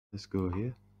Let's go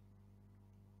here.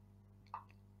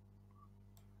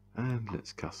 And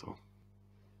let's castle.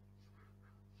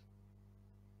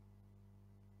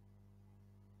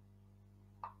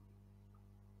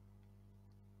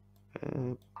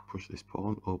 Push this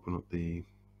pawn, open up the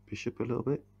bishop a little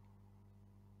bit.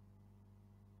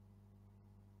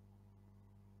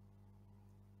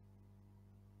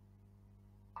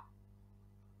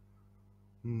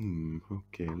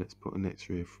 Okay, let's put an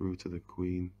X-ray through to the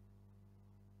queen.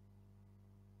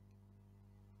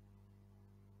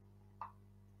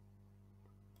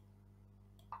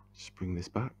 Just bring this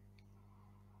back.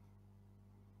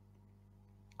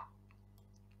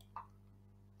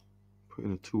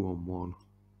 Putting a 2-on-1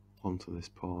 onto this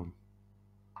pawn.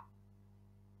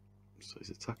 So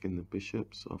he's attacking the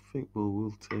bishop, so I think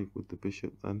we'll take with the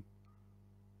bishop then.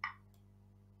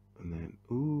 And then,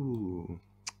 ooh,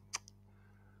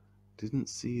 didn't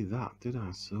see that, did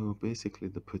I? So basically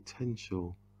the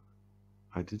potential,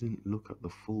 I didn't look at the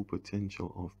full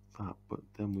potential of that, but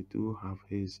then we do have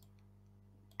his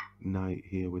knight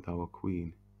here with our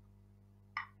queen.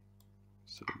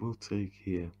 So we'll take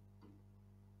here.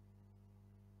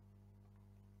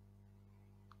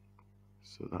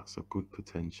 So that's a good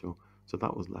potential. So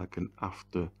that was like an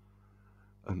after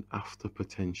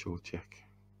potential check,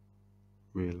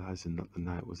 realizing that the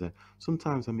knight was there.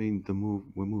 Sometimes, I mean,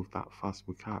 we move that fast,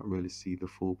 we can't really see the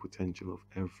full potential of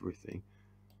everything.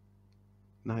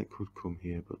 Knight could come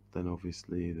here, but then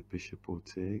obviously the bishop will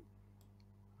take.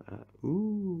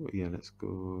 Ooh, yeah, let's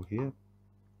go here.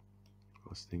 I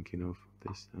was thinking of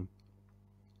this then.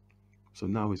 So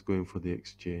now he's going for the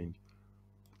exchange.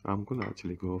 I'm gonna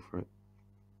actually go for it.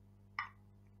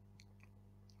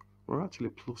 We're actually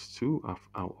 +2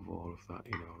 out of all of that,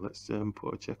 you know. Let's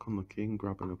put a check on the king,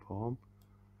 grabbing a pawn,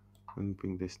 and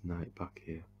bring this knight back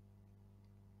here.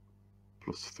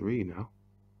 +3 now.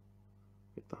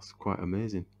 That's quite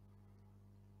amazing.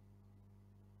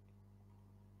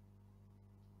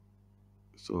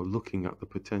 So looking at the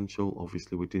potential,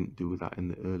 obviously we didn't do that in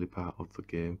the early part of the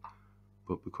game,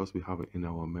 but because we have it in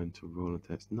our mental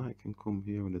Rolodex, knight can come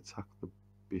here and attack the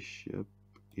bishop.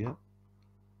 Yeah.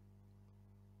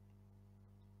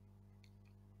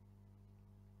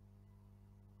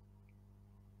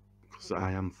 Because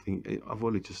I am thinking, I've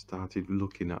only just started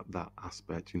looking at that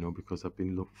aspect, you know, because I've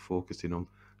been focusing on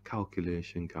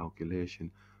calculation,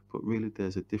 but really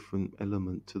there's a different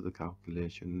element to the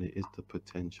calculation, and it is the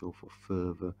potential for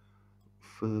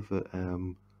further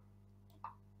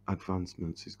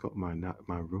advancements. He's got my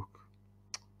rook.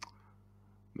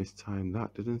 Mistimed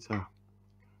that, didn't I?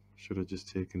 Should have just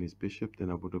taken his bishop, then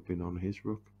I would have been on his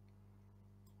rook.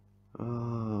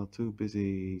 Oh, too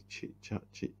busy chit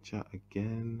chat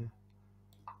again.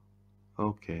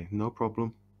 Okay, no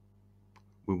problem.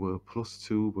 We were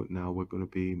 +2, but now we're going to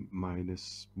be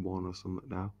 -1 or something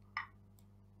now.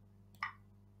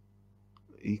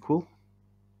 Equal.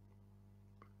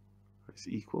 It's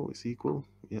equal.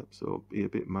 Yep, so be a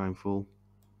bit mindful.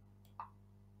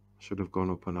 Should have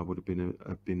gone up and I would have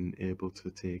been able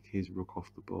to take his rook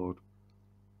off the board.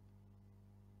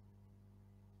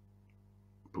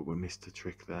 But we missed a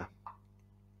trick there.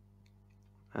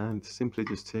 And simply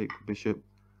just take the bishop.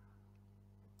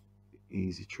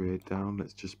 Easy trade down.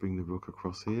 Let's just bring the rook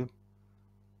across here.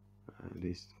 And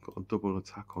he's got a double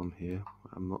attack on here.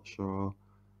 I'm not sure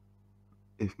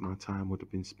if my time would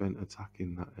have been spent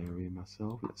attacking that area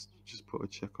myself. Let's just put a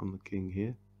check on the king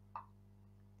here.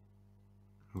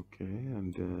 Okay,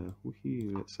 and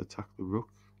let's attack the rook.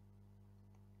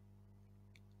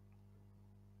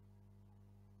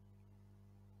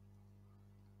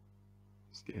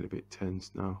 It's getting a bit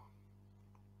tense now.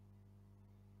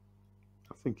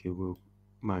 I think he will,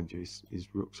 mind you, his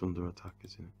rook's under attack,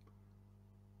 isn't it?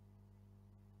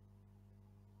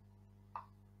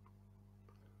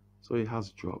 So he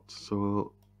has dropped.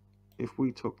 So if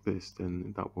we took this,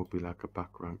 then that would be like a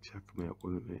back rank checkmate,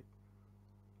 wouldn't it?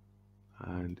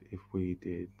 And if we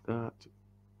did that,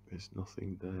 there's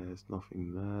nothing there, there's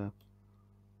nothing there.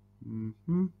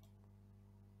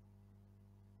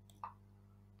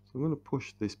 So I'm going to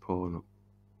push this pawn up.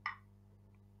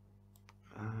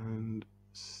 And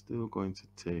still going to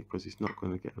take, because he's not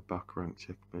going to get a back rank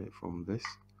checkmate from this.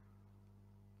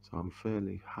 So I'm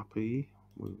fairly happy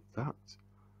with that.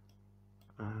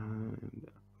 And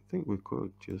I think we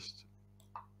could just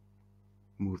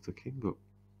move the king up.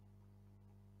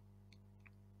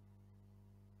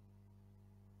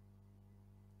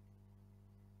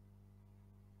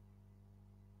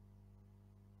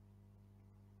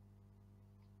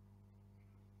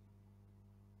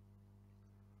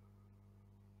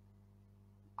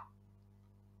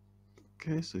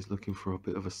 Okay, so he's looking for a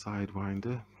bit of a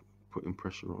sidewinder. putting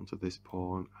pressure onto this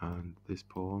pawn and this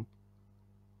pawn.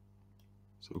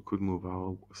 So we could move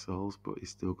ourselves, but he's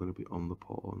still going to be on the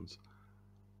pawns.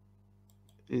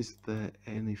 Is there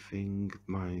anything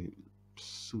my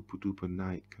super duper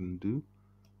knight can do?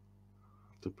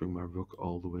 I have to bring my rook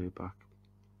all the way back.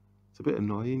 It's a bit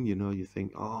annoying, you know, you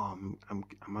think, oh,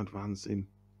 I'm advancing.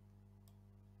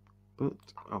 But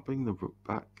I'll bring the rook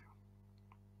back.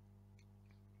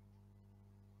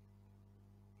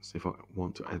 So if I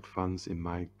want to advance in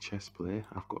my chess play,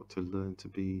 I've got to learn to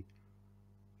be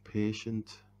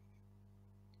patient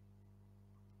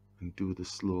and do the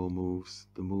slow moves,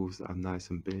 the moves that are nice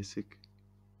and basic.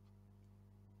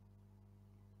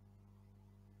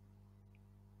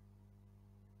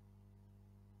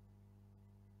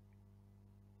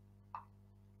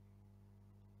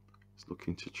 It's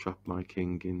looking to trap my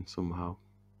king in somehow.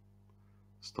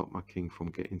 Stop my king from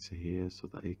getting to here so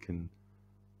that he can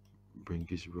bring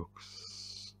his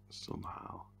rooks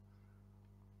somehow.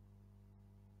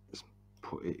 Let's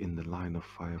put it in the line of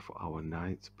fire for our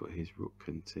knight, but his rook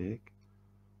can take,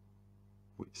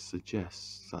 which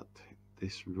suggests that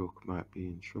this rook might be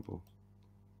in trouble.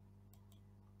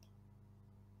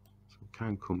 So we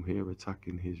can come here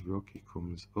attacking his rook. He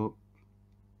comes up.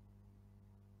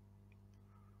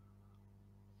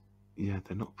 Yeah,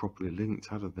 they're not properly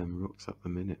linked out of them rooks at the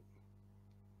minute.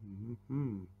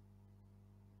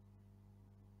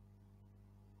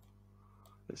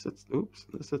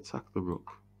 Let's attack the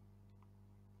rook.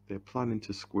 They're planning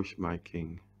to squish my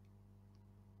king.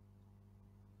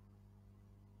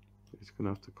 He's gonna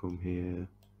have to come here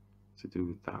to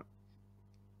do that,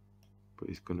 but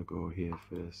he's gonna go here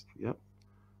first. Yep.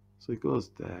 So he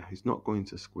goes there. He's not going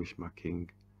to squish my king.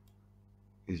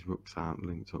 His rooks aren't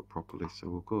linked up properly, so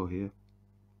we'll go here.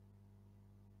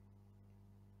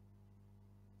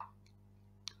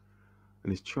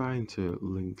 And he's trying to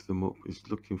link them up. He's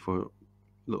looking for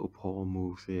little pawn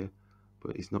moves here,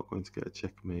 but he's not going to get a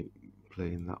checkmate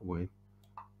playing that way.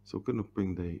 So we're going to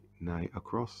bring the knight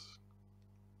across,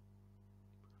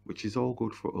 which is all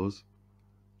good for us.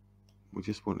 We're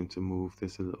just wanting to move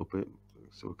this a little bit,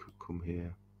 so we could come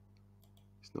here.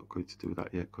 He's not going to do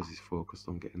that yet because he's focused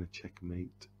on getting a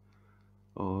checkmate.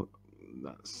 Oh,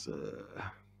 that's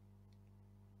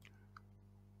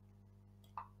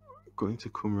going to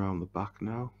come around the back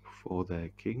now for their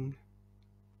king.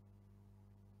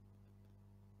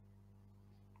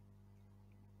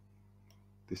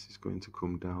 This is going to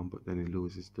come down, but then he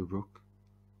loses the rook.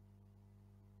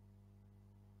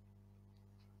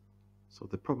 So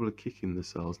they're probably kicking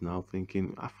themselves now,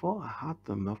 thinking, I thought I had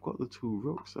them. I've got the two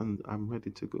rooks and I'm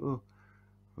ready to go.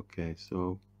 Okay,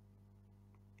 so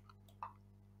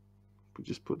but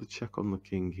just put the check on the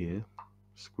king here,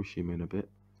 squish him in a bit.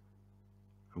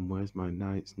 And where's my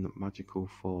knight's magical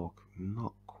fork?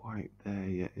 Not quite there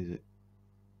yet, is it?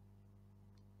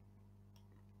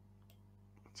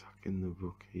 Attacking the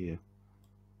rook here.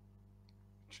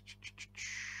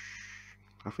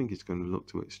 I think he's going to look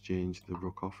to exchange the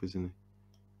rook off, isn't he?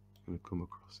 Going to come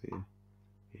across here.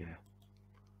 Yeah.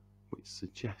 Which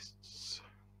suggests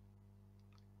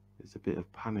there's a bit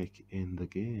of panic in the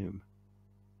game.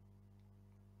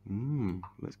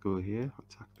 Let's go here.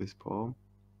 Attack this pawn.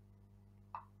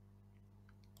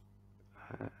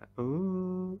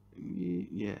 Oh,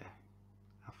 yeah.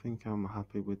 I think I'm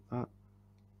happy with that.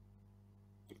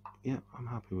 Yeah, I'm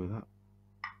happy with that.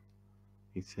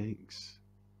 He takes,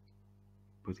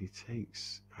 but he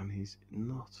takes, and he's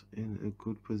not in a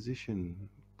good position.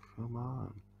 Come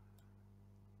on.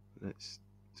 Let's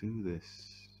do this.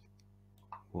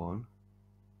 One.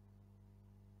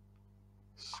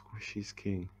 Squish his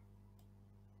king.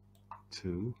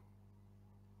 Two.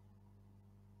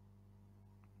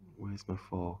 Where's my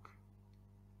fork?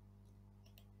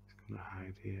 He's gonna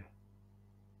hide here.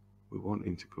 We want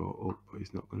him to go up, but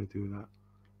he's not gonna do that.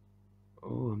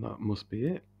 Oh, that must be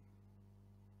it.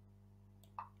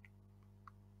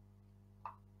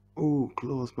 Oh,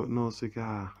 close but no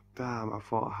cigar. Damn, I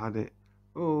thought I had it.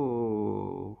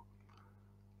 Oh,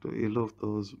 don't you love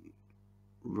those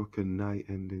rook and knight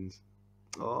endings?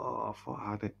 Oh, I thought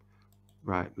I had it.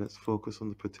 Right, let's focus on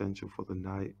the potential for the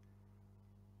knight.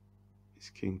 His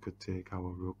king could take our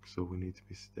rook, so we need to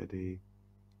be steady.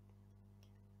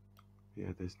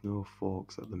 Yeah, there's no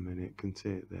forks at the minute. Can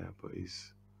take there, but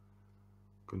he's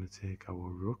gonna take our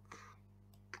rook.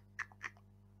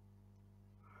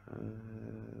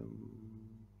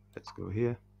 Let's go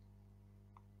here.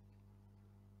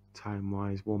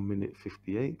 Time-wise, 1 minute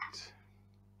 58.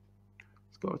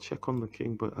 It's got a check on the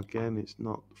king, but again, it's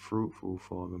not fruitful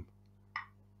for them.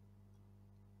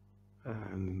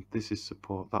 And this is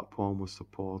support. That pawn was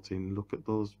supporting. Look at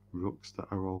those rooks that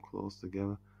are all close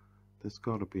together. There's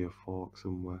got to be a fork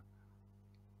somewhere.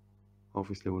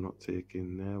 Obviously we're not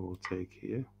taking there, we'll take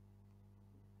here.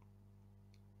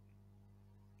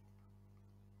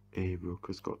 A-Rook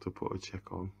has got to put a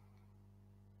check on.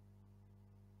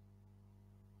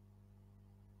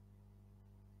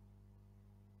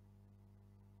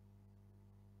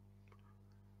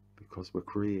 Because we're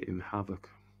creating havoc.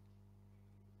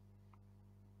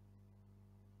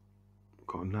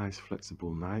 Got a nice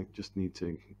flexible knight, just need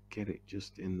to get it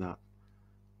just in that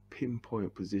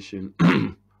pinpoint position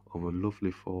of a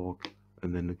lovely fork,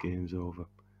 and then the game's over.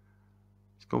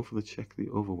 He's gone for the check the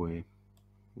other way.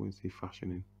 What is he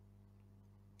fashioning?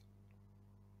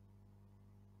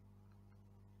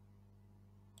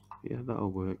 Yeah, that'll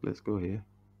work. Let's go here.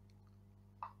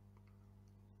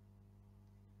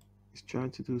 He's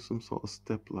trying to do some sort of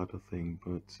step ladder thing,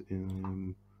 but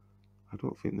I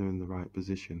don't think they're in the right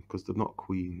position because they're not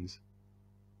queens.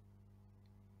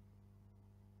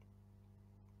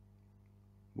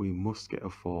 We must get a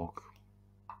fork.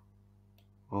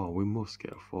 Oh, we must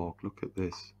get a fork. Look at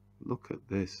this. Look at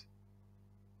this.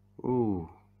 Oh,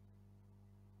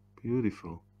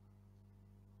 beautiful.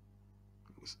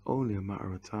 It was only a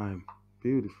matter of time.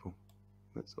 Beautiful.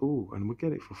 Let's. Oh, and we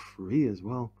get it for free as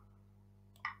well.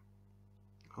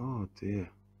 Oh dear.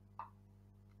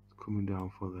 It's coming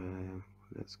down for the.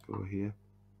 Let's go here.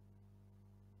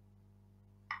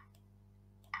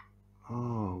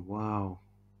 Oh wow.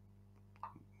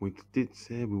 We did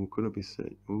say we were gonna be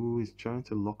set. Oh, he's trying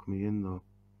to lock me in though.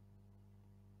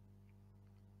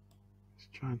 He's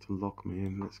trying to lock me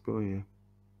in. Let's go here.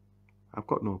 I've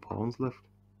got no pawns left.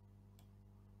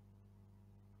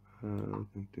 Dum,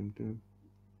 dum, dum.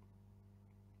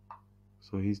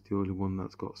 So he's the only one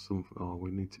that's got something. Oh,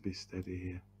 we need to be steady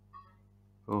here.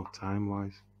 Oh, time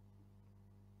wise.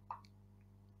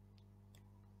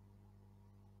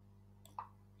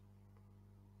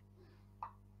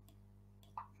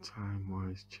 Time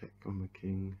wise, check on the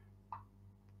king.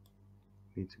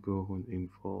 Need to go hunting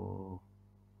for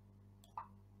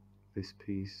this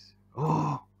piece.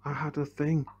 Oh, I had a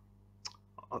thing.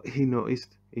 Oh, he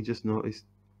noticed. He just noticed.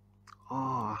 Oh,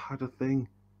 I had a thing.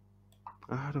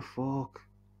 I had a fork.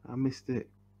 I missed it.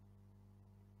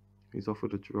 He's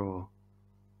offered a draw.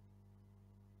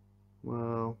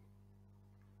 Well,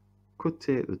 could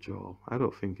take the draw. I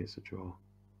don't think it's a draw.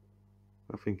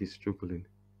 I think he's struggling.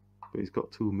 But he's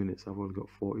got 2 minutes. I've only got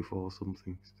 44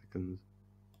 something seconds.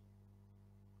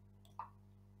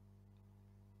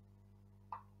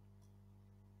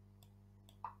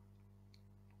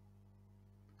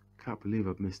 Can't believe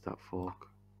I've missed that fork.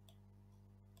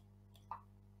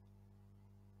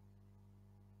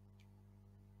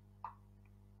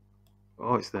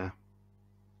 Oh, it's there.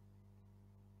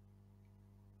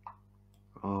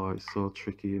 Oh, it's so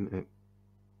tricky, isn't it?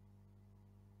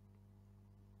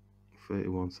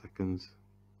 31 seconds.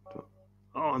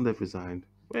 Oh, and they've resigned.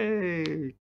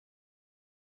 Hey!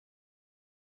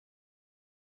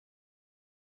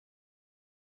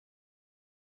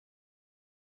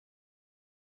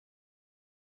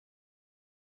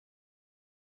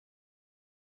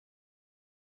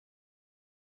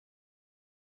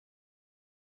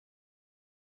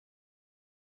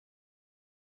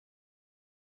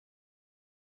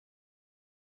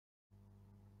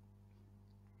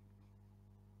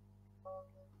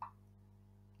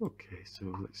 Okay, so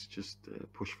let's just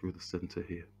push through the center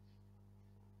here.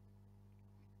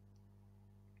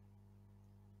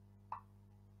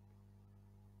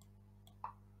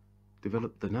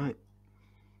 Develop the knight.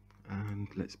 And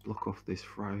let's block off this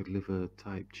fried liver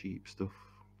type cheap stuff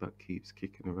that keeps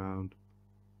kicking around.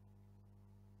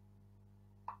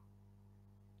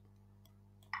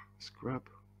 Let's grab.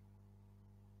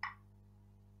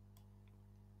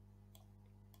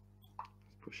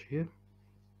 Let's push here.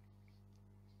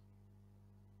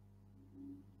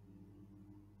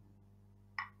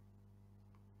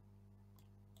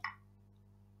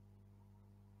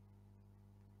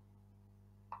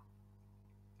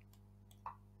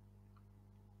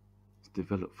 Let's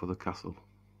develop for the castle.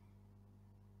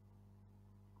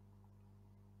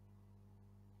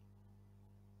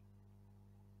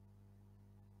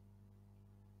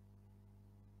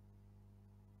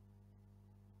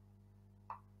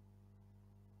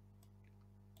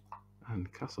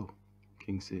 And castle.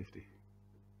 King safety.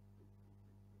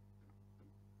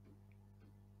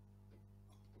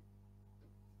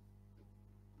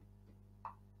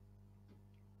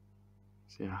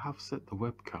 See, I have set the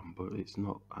webcam, but it's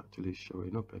not actually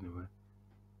showing up anywhere.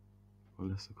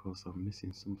 Unless, of course, I'm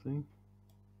missing something.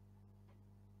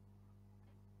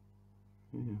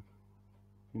 Yeah,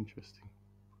 interesting.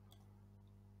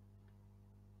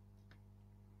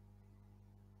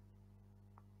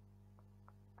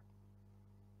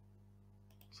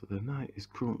 So the knight is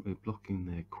currently blocking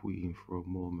their queen for a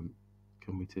moment.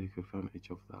 Can we take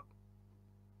advantage of that?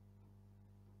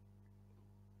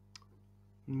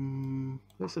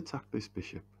 Let's attack this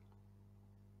bishop.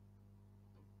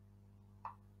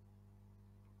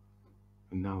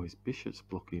 And now his bishop's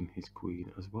blocking his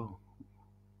queen as well.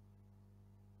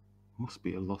 Must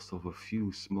be a loss of a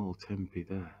few small tempi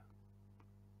there.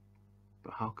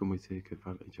 But how can we take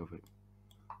advantage of it?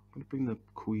 I'm going to bring the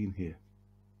queen here.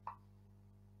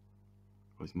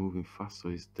 Oh, he's moving fast, so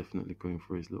he's definitely going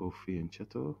for his little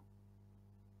fianchetto.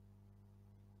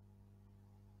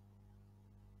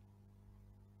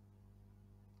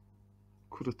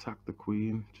 Could attack the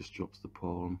queen, just drops the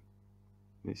pawn.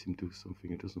 Makes him do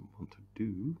something he doesn't want to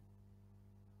do.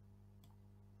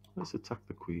 Let's attack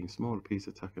the queen. Smaller piece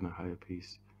attacking a higher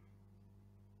piece.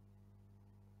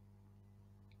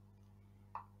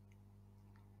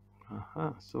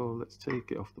 Aha, so let's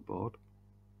take it off the board.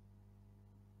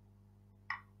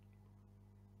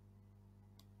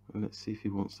 And let's see if he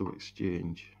wants to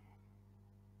exchange.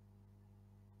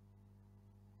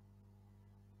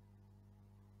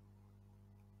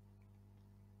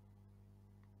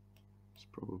 He's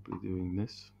probably doing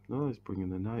this. No, he's bringing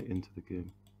the knight into the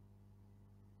game.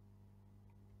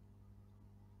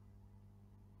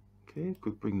 Okay,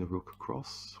 could bring the rook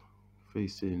across,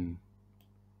 facing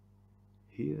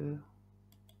here.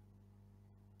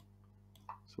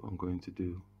 That's what I'm going to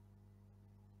do.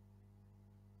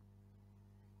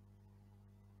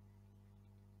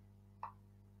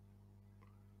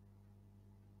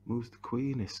 Moves the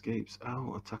queen, escapes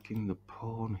out, attacking the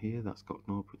pawn here. That's got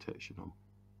no protection on.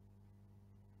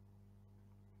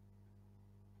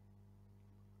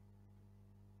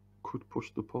 Could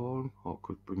push the pawn, or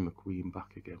could bring the queen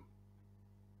back again.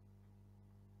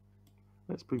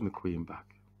 Let's bring the queen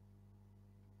back.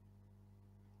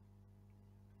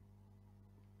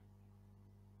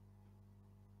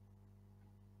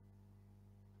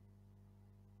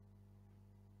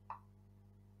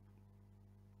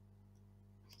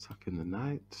 Attacking the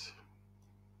knight.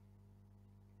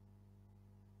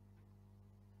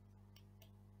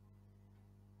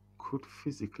 Could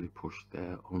physically push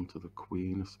there onto the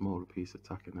queen, a smaller piece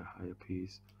attacking a higher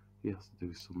piece. He has to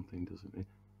do something, doesn't he?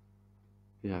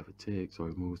 He either takes or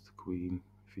he moves the queen.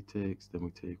 If he takes, then we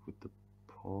take with the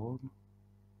pawn.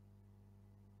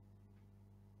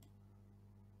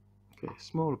 Okay,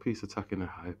 smaller piece attacking a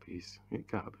higher piece. It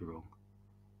can't be wrong.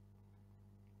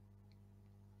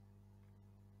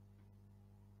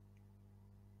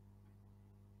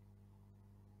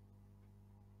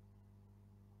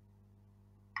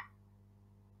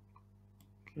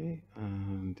 Okay,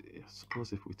 and I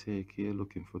suppose if we take here,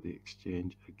 looking for the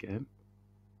exchange again.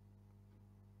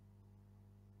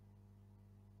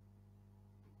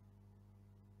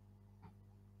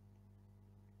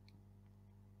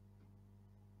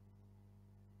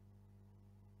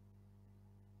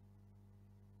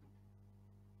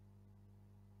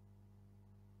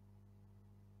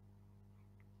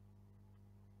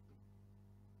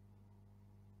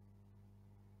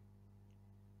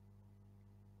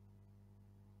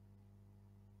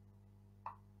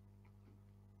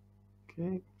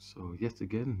 Okay, so yet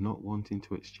again, not wanting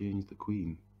to exchange the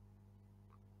queen.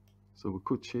 So we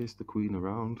could chase the queen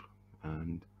around,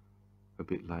 and a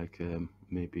bit like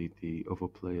maybe the other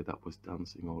player that was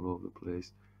dancing all over the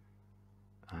place,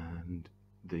 and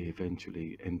they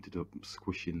eventually ended up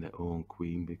squishing their own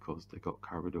queen because they got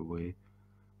carried away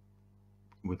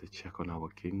with a check on our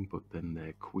king, but then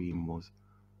their queen was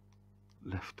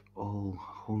left all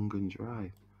hung and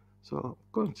dry. So I'm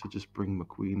going to just bring my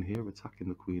queen here, attacking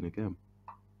the queen again.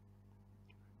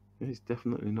 He's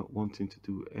definitely not wanting to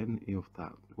do any of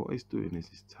that. What he's doing is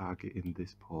he's targeting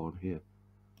this pawn here.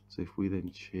 So if we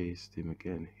then chased him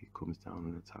again, he comes down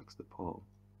and attacks the pawn.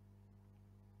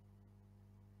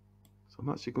 So I'm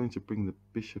actually going to bring the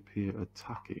bishop here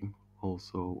attacking.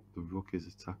 Also, the rook is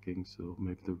attacking, so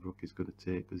maybe the rook is going to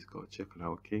take because he's got a check on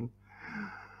our king.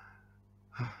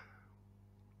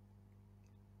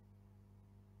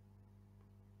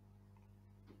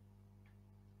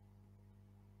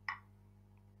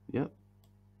 Yep,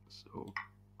 so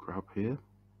grab here.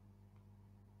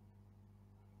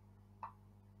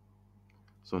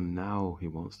 So now he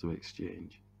wants to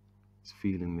exchange. He's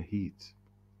feeling the heat.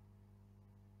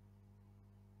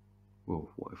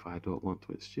 Well, what if I don't want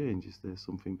to exchange? Is there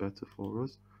something better for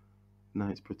us?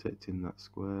 Knight's protecting that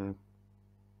square.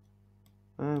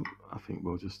 I think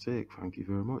we'll just take, thank you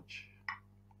very much.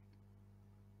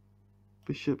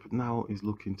 Bishop now is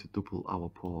looking to double our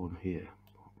pawn here.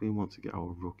 We want to get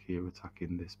our rook here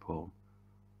attacking this pawn.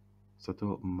 So I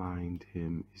don't mind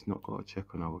him. He's not got a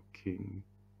check on our king.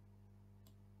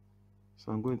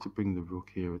 So I'm going to bring the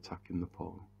rook here, attacking the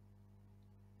pawn.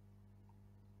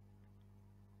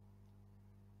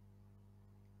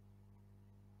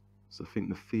 So I think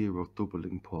the fear of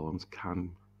doubling pawns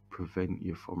can prevent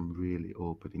you from really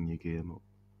opening your game up.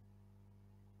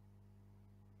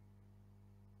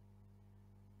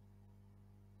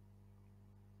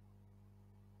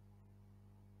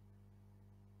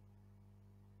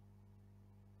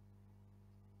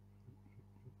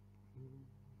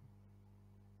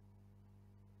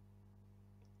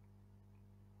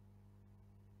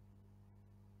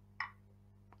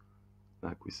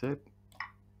 Like we said.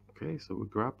 Okay, so we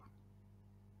grab.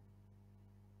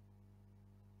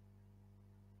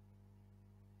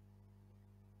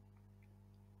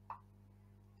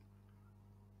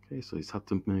 Okay, so he's had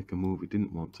to make a move he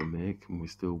didn't want to make, and we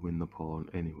still win the pawn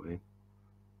anyway.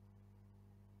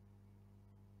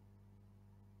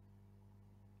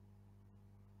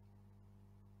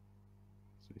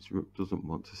 So his rook doesn't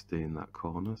want to stay in that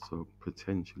corner, so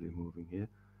potentially moving here.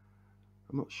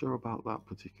 I'm not sure about that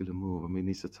particular move. I mean,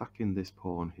 he's attacking this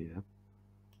pawn here,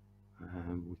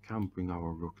 and we can bring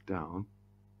our rook down,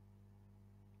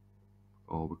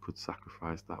 or we could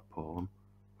sacrifice that pawn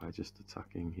by just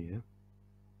attacking here.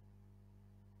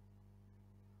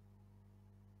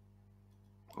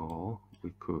 Or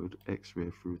we could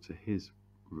x-ray through to his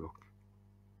rook,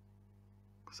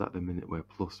 because at the minute we're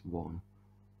 +1,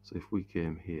 so if we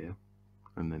came here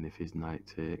and then if his knight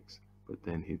takes, but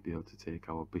then he'd be able to take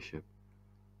our bishop,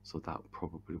 so that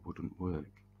probably wouldn't work.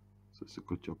 So it's a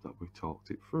good job that we talked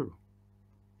it through.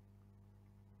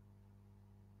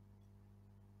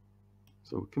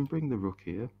 So we can bring the rook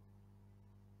here.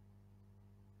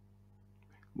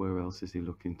 Where else is he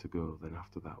looking to go then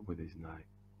after that with his knight?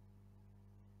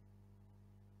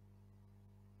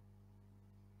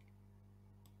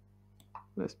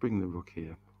 Let's bring the rook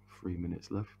here. 3 minutes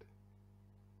left.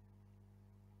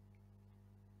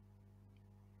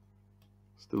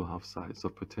 Still have sights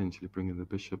of potentially bringing the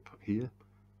bishop here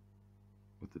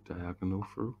with the diagonal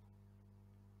through.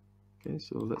 Okay,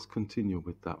 so let's continue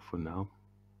with that for now.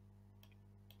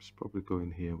 He's probably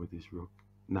going here with his rook.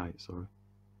 Knight, sorry.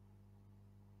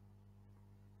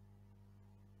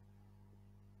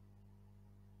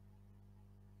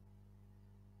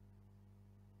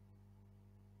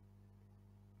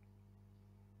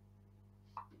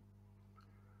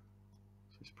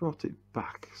 He's brought it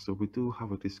back, so we do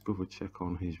have a discover check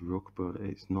on his rook, but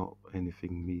it's not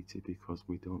anything meaty because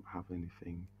we don't have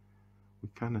anything. We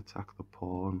can attack the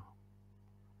pawn.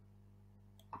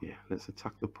 Yeah, let's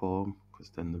attack the pawn,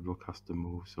 because then the rook has to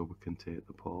move so we can take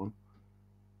the pawn.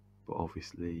 But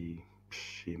obviously,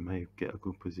 he may get a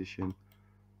good position.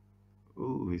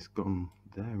 Oh, he's gone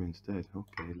there instead.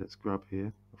 Okay, let's grab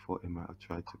here. I thought he might have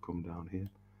tried to come down here.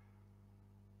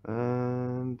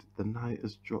 And the knight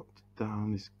has dropped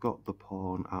down. He's got the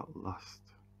pawn at last.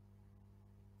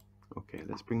 Okay,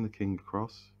 let's bring the king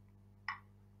across.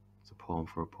 It's a pawn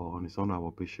for a pawn. It's on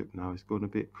our bishop now. It's going a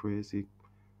bit crazy.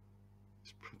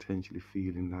 It's potentially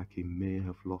feeling like he may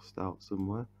have lost out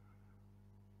somewhere.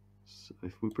 So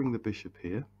if we bring the bishop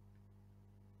here,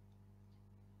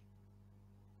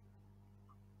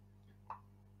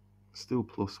 still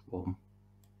 +1.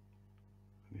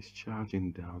 And he's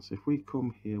charging down. So if we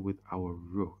come here with our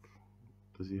rook,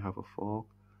 does he have a fork?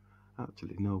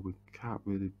 Actually, no, we can't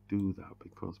really do that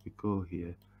because we go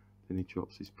here, then he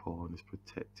drops his pawn, he's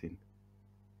protecting.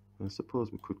 And I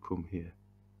suppose we could come here.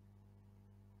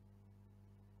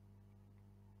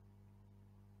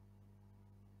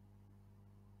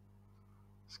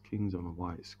 This king's on a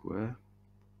white square.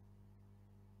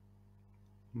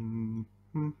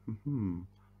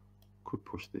 Could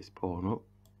push this pawn up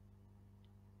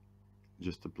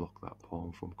just to block that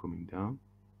pawn from coming down.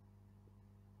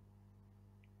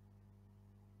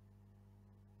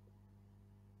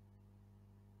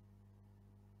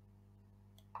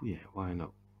 Yeah, why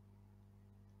not?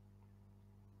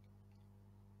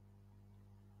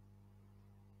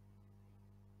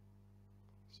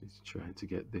 So he's trying to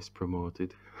get this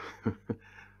promoted.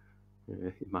 Yeah,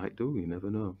 he might do, you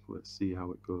never know. Let's see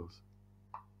how it goes.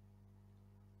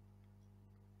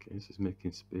 Okay, so he's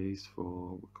making space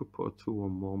for, we could put a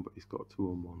 2-on-1, but he's got a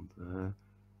 2-on-1 there.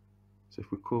 So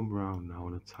if we come round now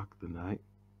and attack the knight,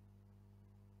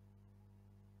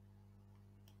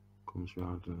 comes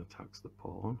round and attacks the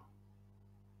pawn.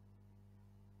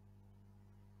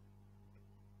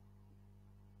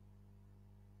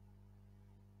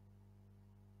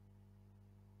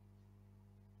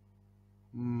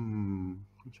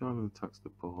 Comes round and attacks the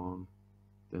pawn.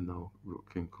 Then the rook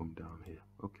can come down here.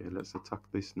 Okay, let's attack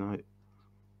this knight.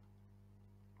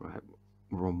 Right,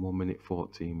 we're on 1 minute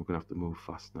 14. We're gonna have to move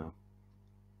fast now.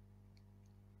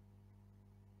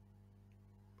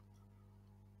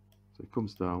 So he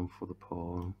comes down for the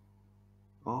pawn.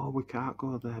 Oh, we can't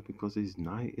go there because his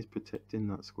knight is protecting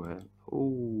that square.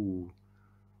 Oh,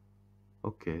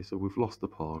 okay, so we've lost the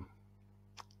pawn.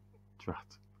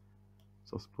 Drat.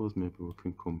 So I suppose maybe we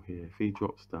can come here. If he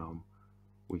drops down,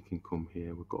 we can come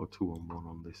here. We've got a 2-on-1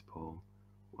 on this pawn.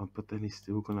 Well, but then he's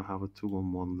still going to have a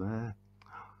 2-on-1 there.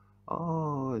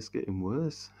 Oh, it's getting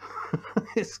worse.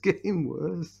 It's getting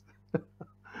worse.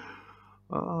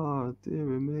 Oh, dear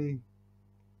me.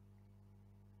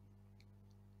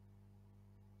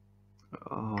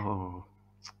 Oh,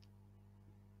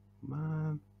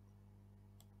 man.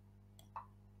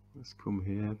 Let's come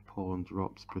here. Pawn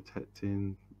drops,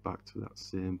 protecting. Back to that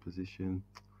same position.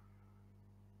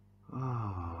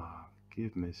 Ah,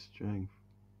 give me strength.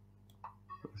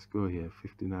 Let's go here.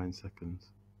 59 seconds.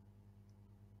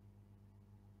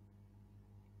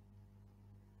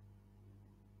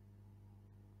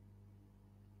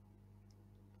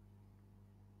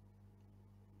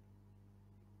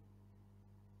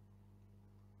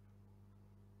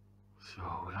 So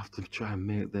we have to try and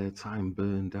make their time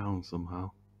burn down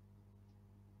somehow.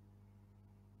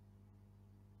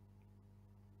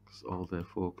 Because all they're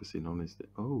focusing on is the...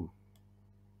 Oh.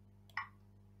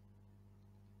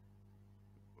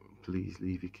 Please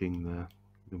leave your king there.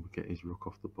 Then we get his rook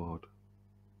off the board.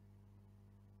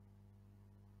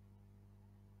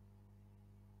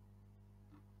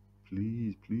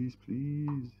 Please, please,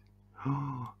 please.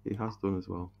 Oh, he has done as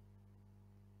well.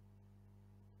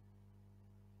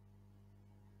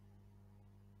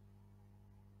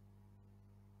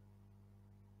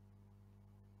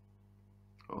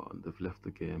 Oh, and they've left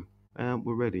the game.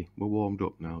 We're ready. We're warmed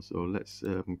up now. So let's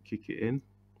kick it in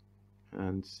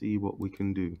and see what we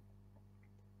can do.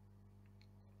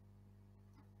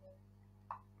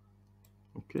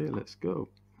 Okay, let's go.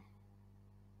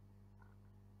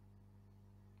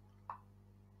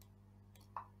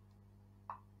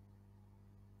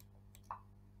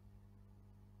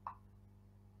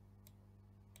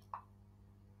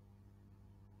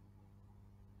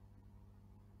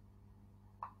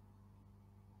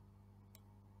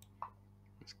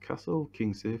 It's castle,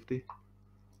 king safety.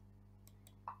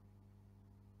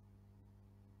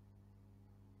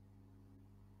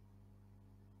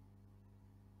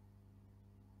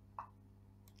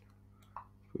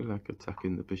 Feel like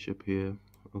attacking the bishop here.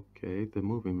 Okay, they're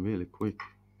moving really quick.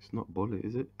 It's not bullet,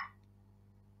 is it?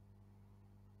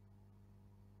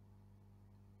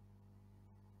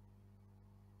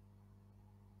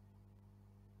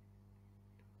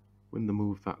 When they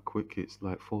move that quick, it's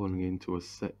like falling into a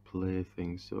set play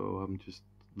thing. So I'm just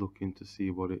looking to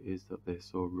see what it is that they're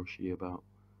so rushy about.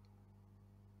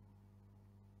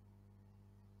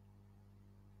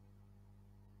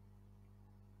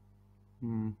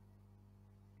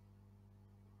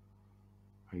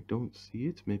 I don't see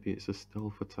it. Maybe it's a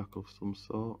stealth attack of some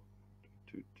sort.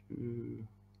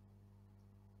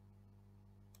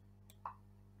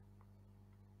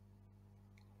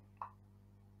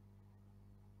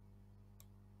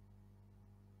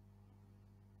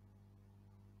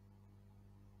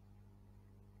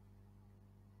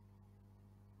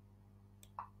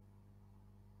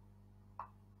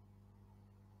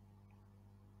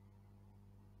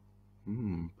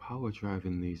 Power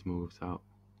driving these moves out.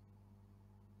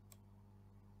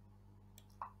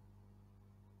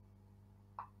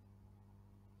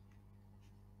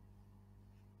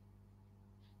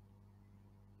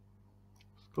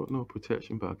 It's got no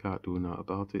protection, but I can't do nothing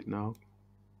about it now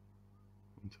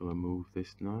until I move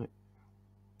this knight.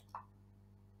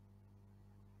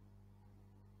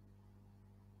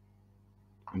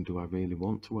 And do I really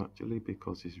want to actually,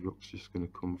 because his rook's just going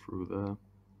to come through there.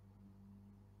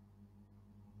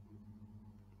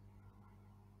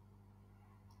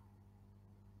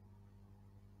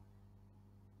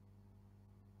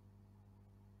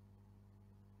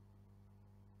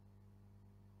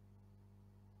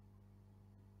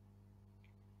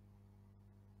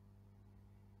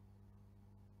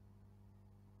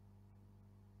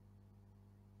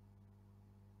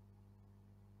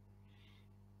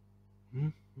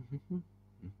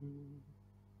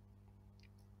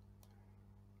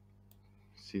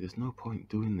 See, there's no point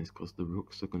doing this because the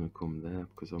rooks are going to come there,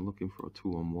 because I'm looking for a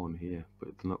 2-on-1 here, but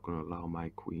they're not going to allow my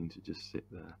queen to just sit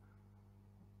there.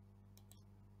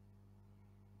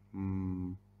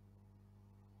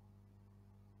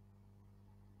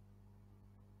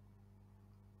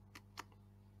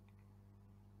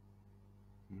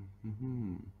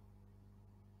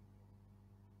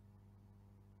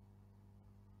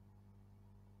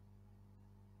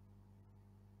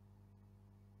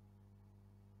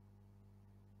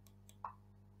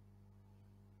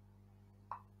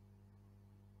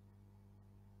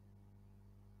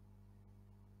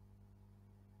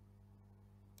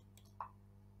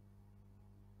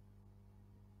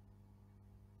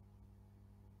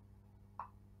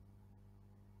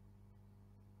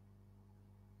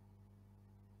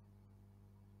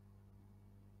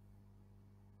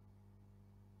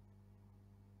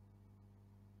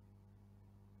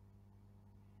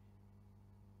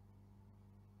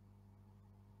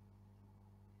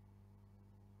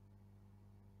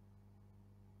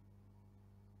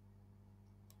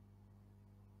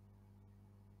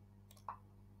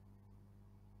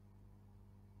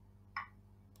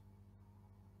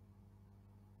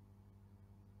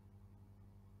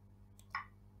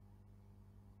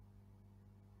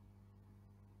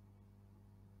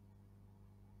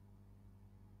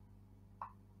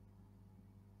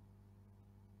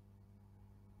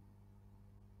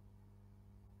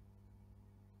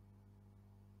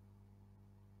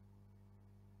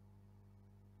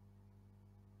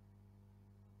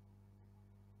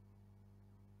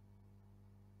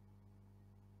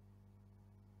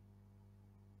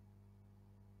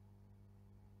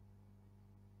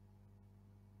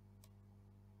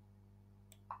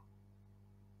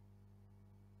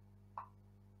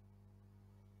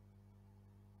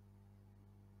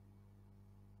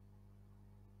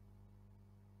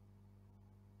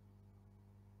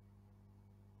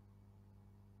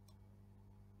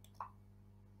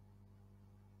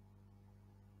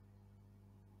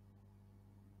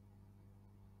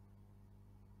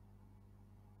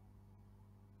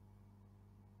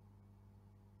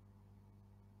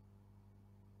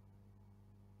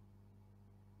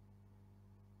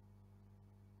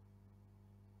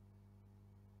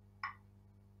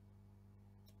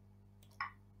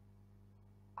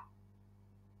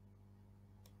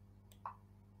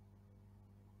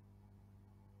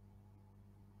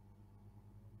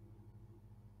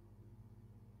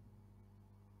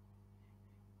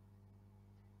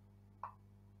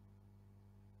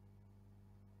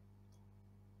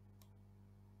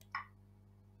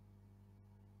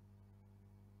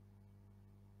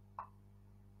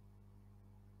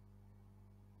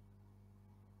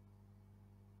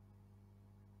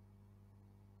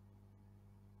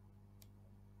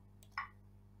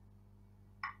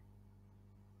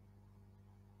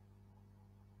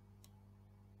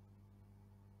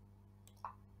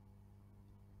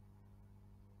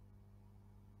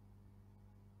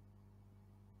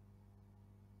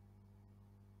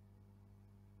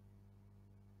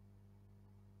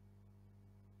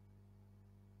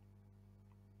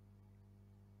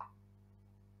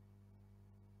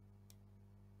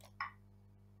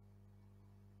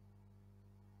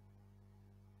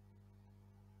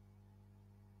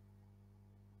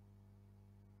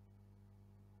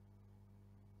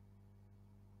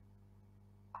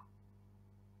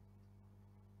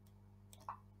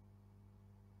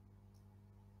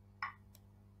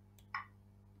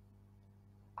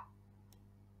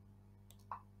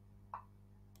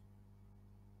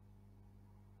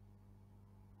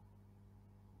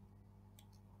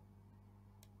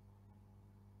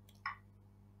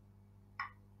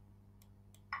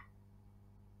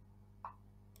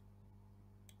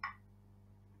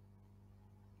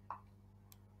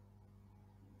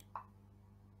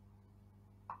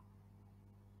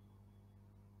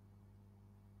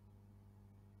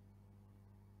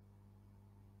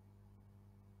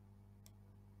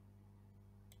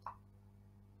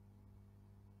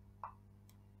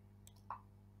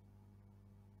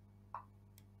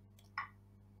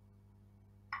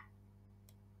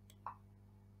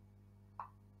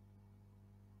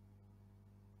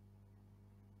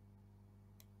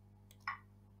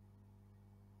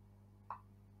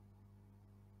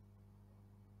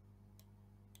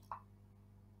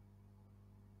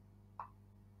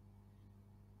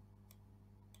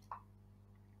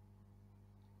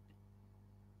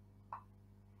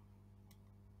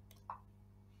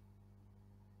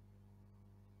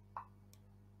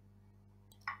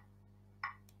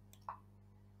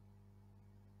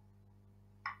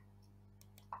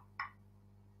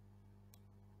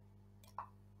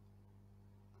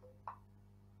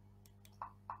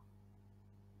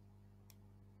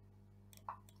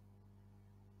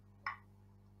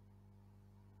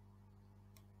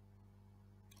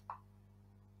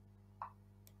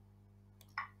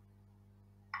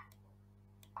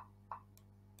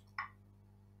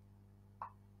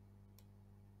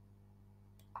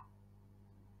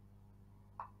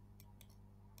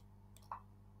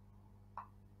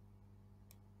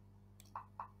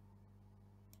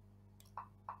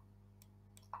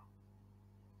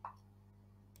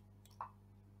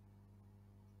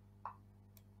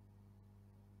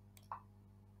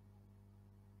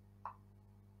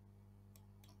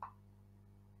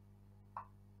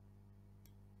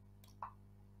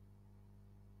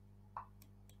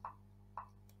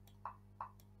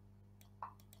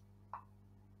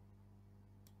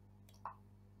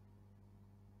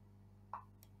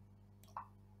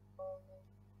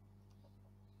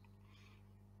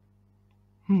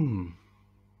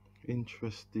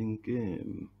 Interesting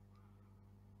game.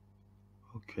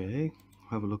 Okay,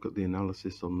 have a look at the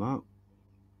analysis on that.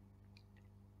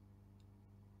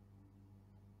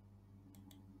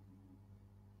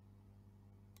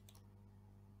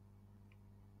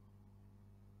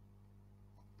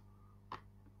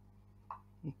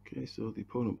 Okay, so the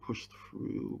opponent pushed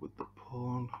through with the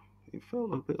pawn. It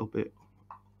felt a little bit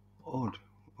odd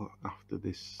after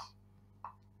this.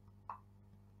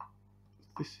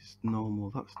 This is normal,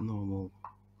 that's normal.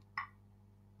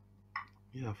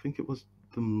 Yeah, I think it was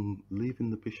them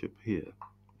leaving the bishop here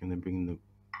and then bringing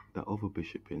that other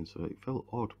bishop in, so it felt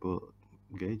odd, but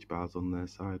gauge bars on their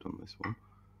side on this one.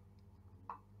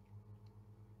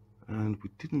 And we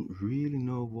didn't really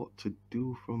know what to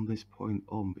do from this point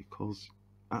on, because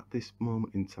at this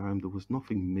moment in time there was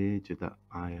nothing major that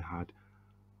I had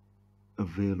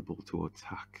available to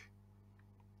attack,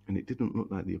 and it didn't look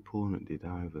like the opponent did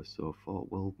either, so I thought,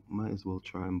 well, might as well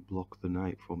try and block the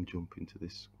knight from jumping to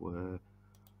this square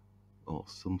or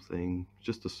something,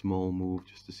 just a small move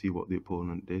just to see what the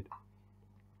opponent did.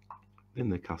 Then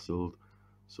they castled,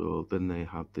 so then they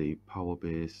had the power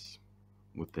base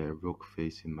with their rook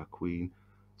facing my queen,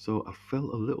 so I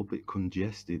felt a little bit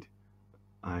congested.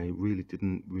 I really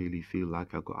didn't feel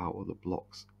like I got out of the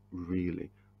blocks, really.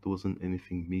 There wasn't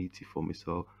anything meaty for me,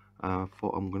 so I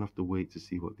thought I'm gonna have to wait to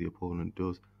see what the opponent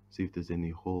does, see if there's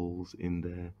any holes in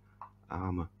their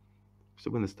armor. So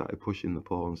when they started pushing the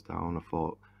pawns down, I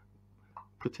thought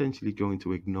potentially going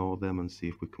to ignore them and see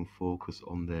if we can focus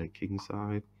on their king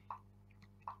side.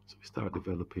 So we started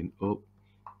developing up.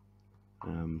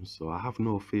 So I have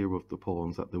no fear of the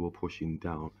pawns that they were pushing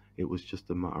down. It was just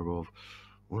a matter of,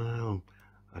 well,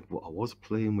 I was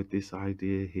playing with this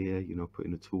idea here, you know,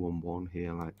 putting a 2-on-1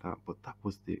 here like that, but that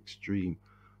was the extreme.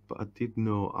 But I did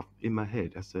know, in my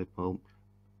head, I said, well,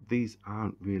 these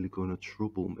aren't really going to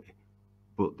trouble me,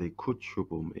 but they could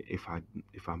trouble me if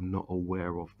I'm not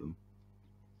aware of them.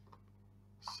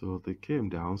 So they came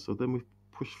down, so then we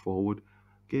pushed forward.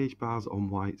 Gauge bars on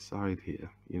white side here,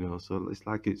 you know, so it's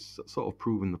like it's sort of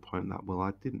proving the point that, well,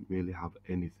 I didn't really have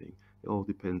anything. It all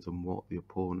depends on what the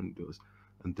opponent does,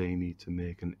 and they need to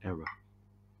make an error.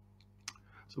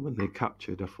 So when they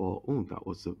captured, I thought, oh, that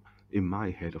was in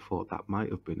my head, I thought that might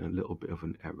have been a little bit of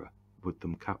an error with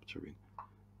them capturing.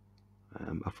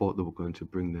 I thought they were going to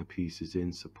bring their pieces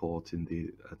in, supporting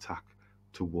the attack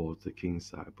towards the king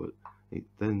side, but it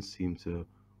then seemed to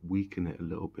weaken it a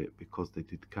little bit because they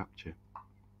did capture.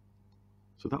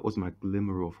 So that was my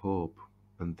glimmer of hope,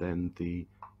 and then the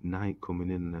knight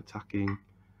coming in and attacking,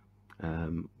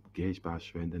 gauge bar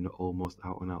showing they're not almost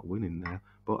out and out winning there,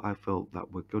 but I felt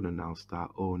that we're gonna now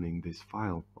start owning this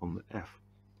file on the F.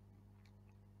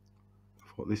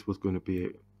 I thought this was going to be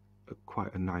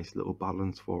quite a nice little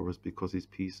balance for us, because his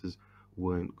pieces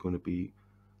weren't going to be,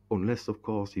 unless of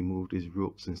course he moved his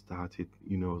rooks and started,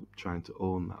 you know, trying to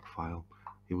own that file,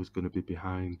 he was going to be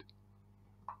behind.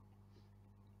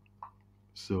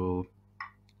 So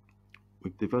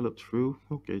we've developed through.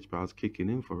 Gauge bar's kicking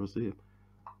in for us here.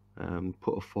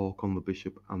 Put a fork on the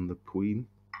bishop and the queen,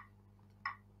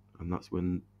 and that's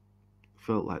when it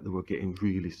felt like they were getting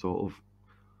really sort of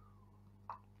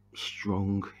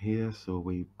strong here, so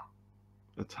we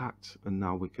attacked, and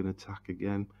now we can attack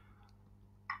again.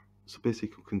 So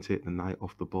basically we can take the knight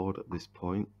off the board at this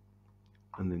point,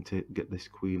 and then get this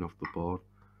queen off the board,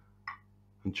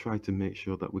 and try to make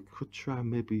sure that we could try and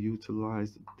maybe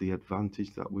utilize the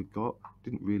advantage that we got.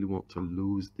 Didn't really want to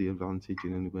lose the advantage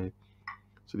in any way.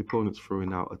 So the opponent's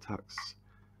throwing out attacks.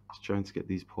 He's trying to get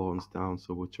these pawns down,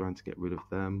 so we're trying to get rid of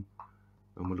them.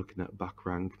 And we're looking at back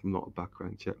rank, not a back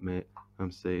rank checkmate.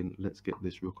 I'm saying let's get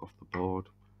this rook off the board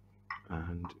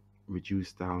and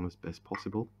reduce down as best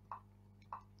possible.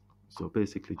 So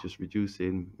basically just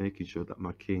reducing, making sure that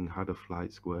my king had a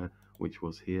flight square, which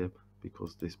was here,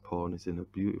 because this pawn is in a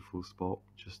beautiful spot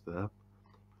just there.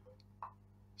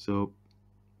 So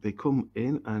they come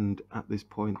in, and at this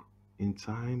point in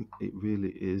time it really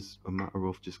is a matter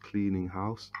of just cleaning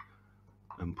house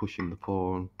and pushing the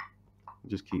pawn,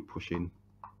 just keep pushing.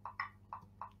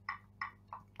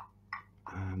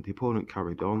 And the opponent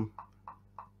carried on,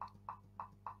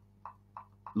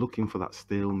 looking for that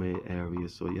stalemate area,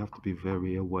 so you have to be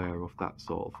very aware of that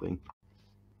sort of thing.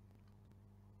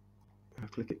 I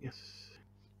click it, yes.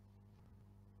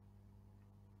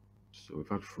 So we've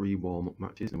had 3 warm-up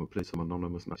matches, and we've played some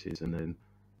anonymous matches, and then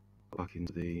back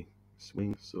into the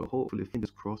swing. So hopefully,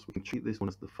 fingers crossed, we can treat this one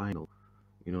as the final.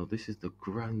 You know, this is the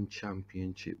Grand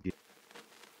Championship.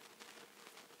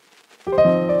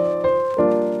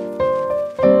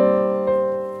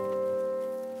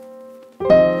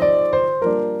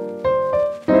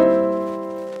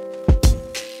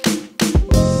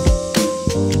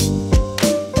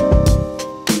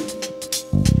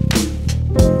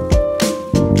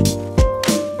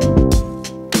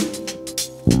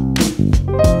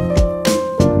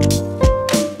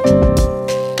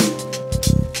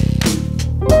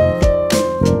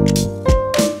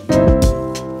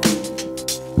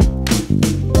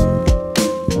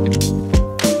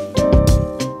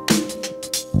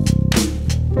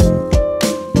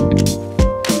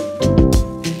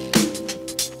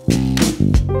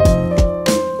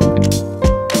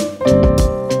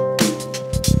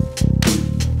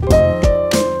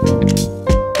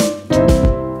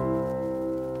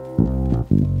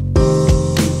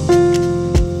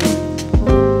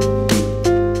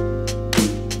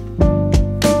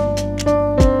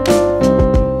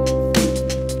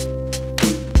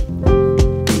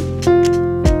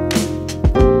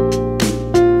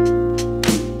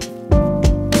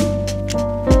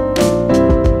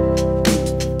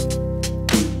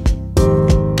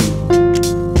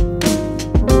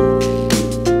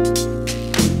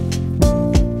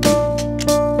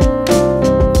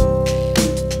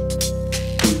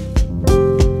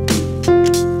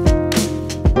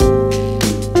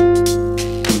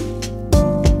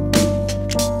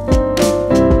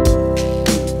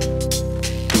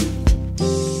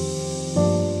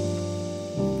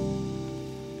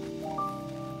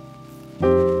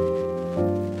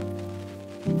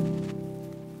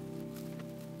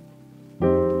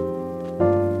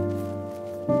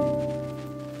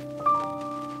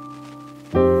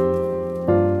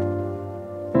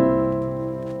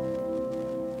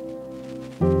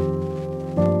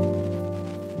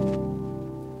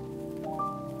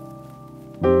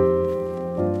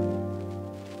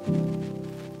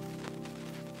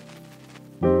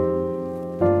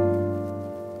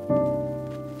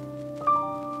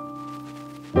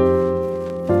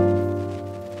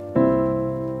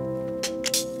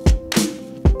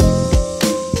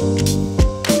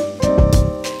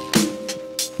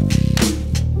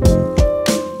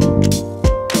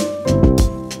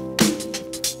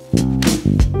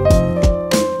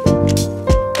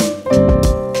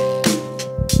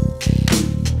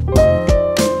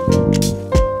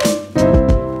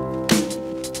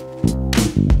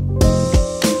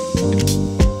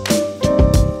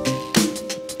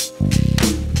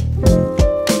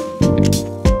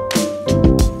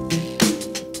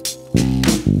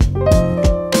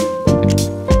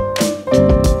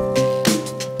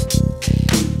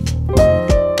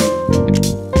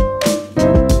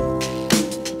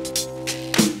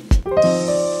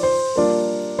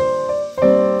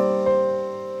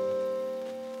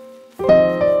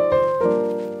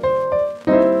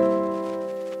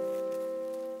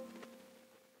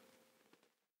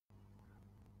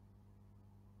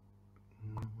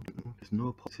 There's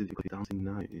no positive dancing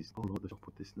Knight. He's all over the top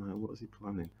with this Knight. What is he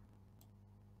planning?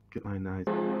 Get my Knight.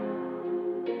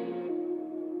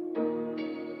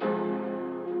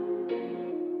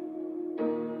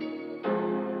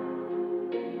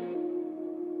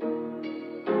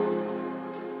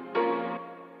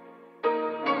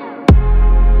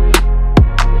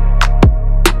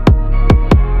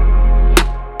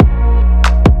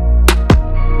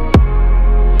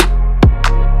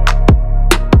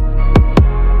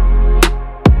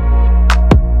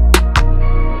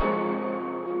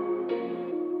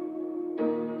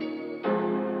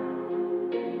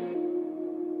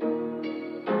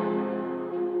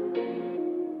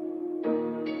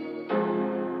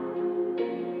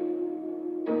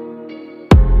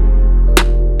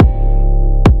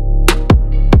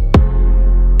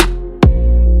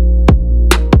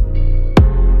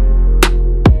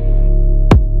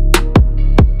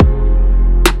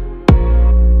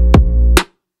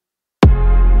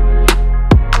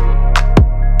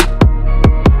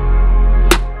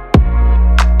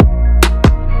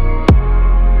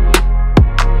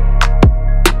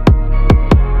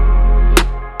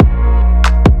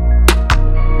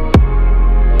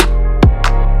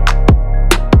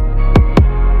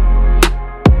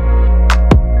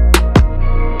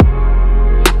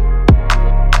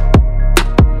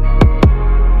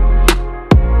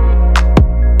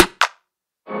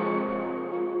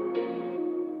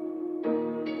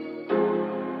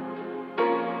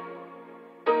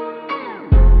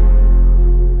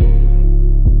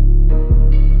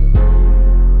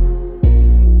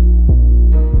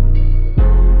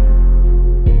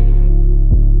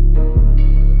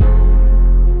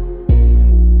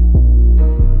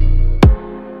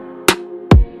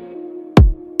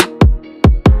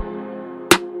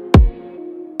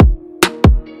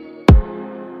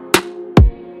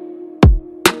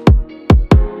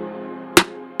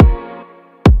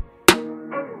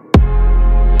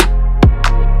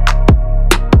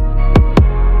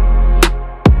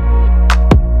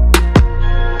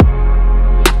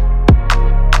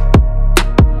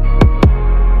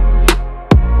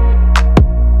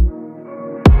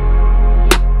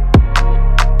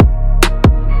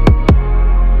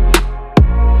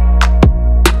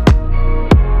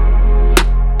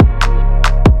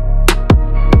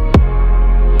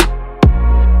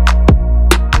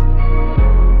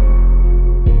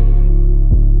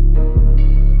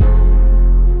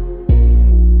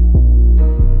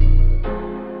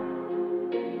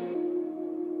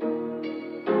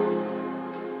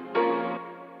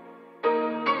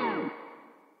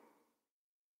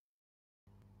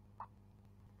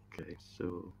 Okay,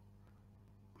 so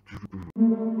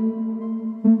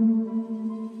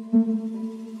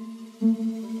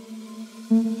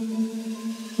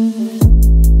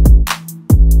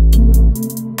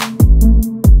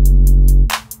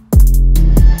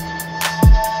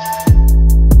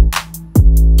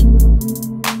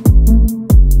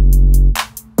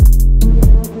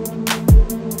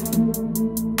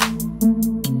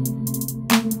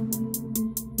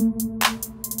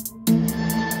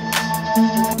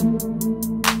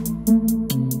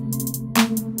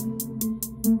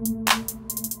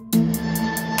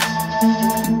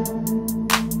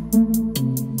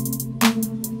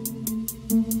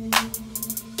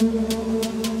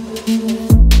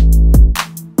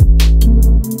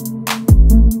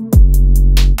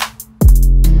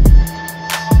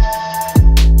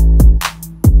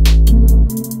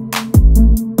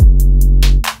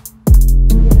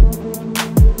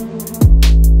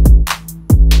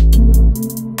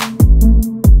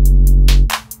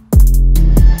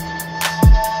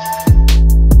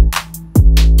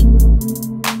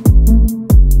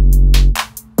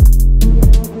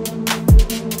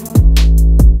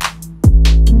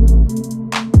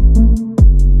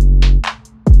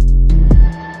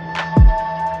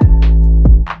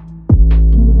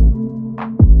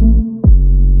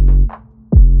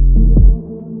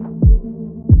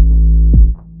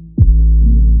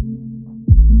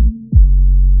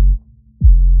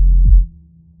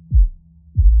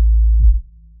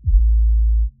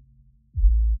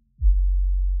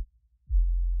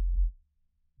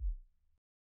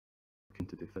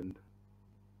to defend.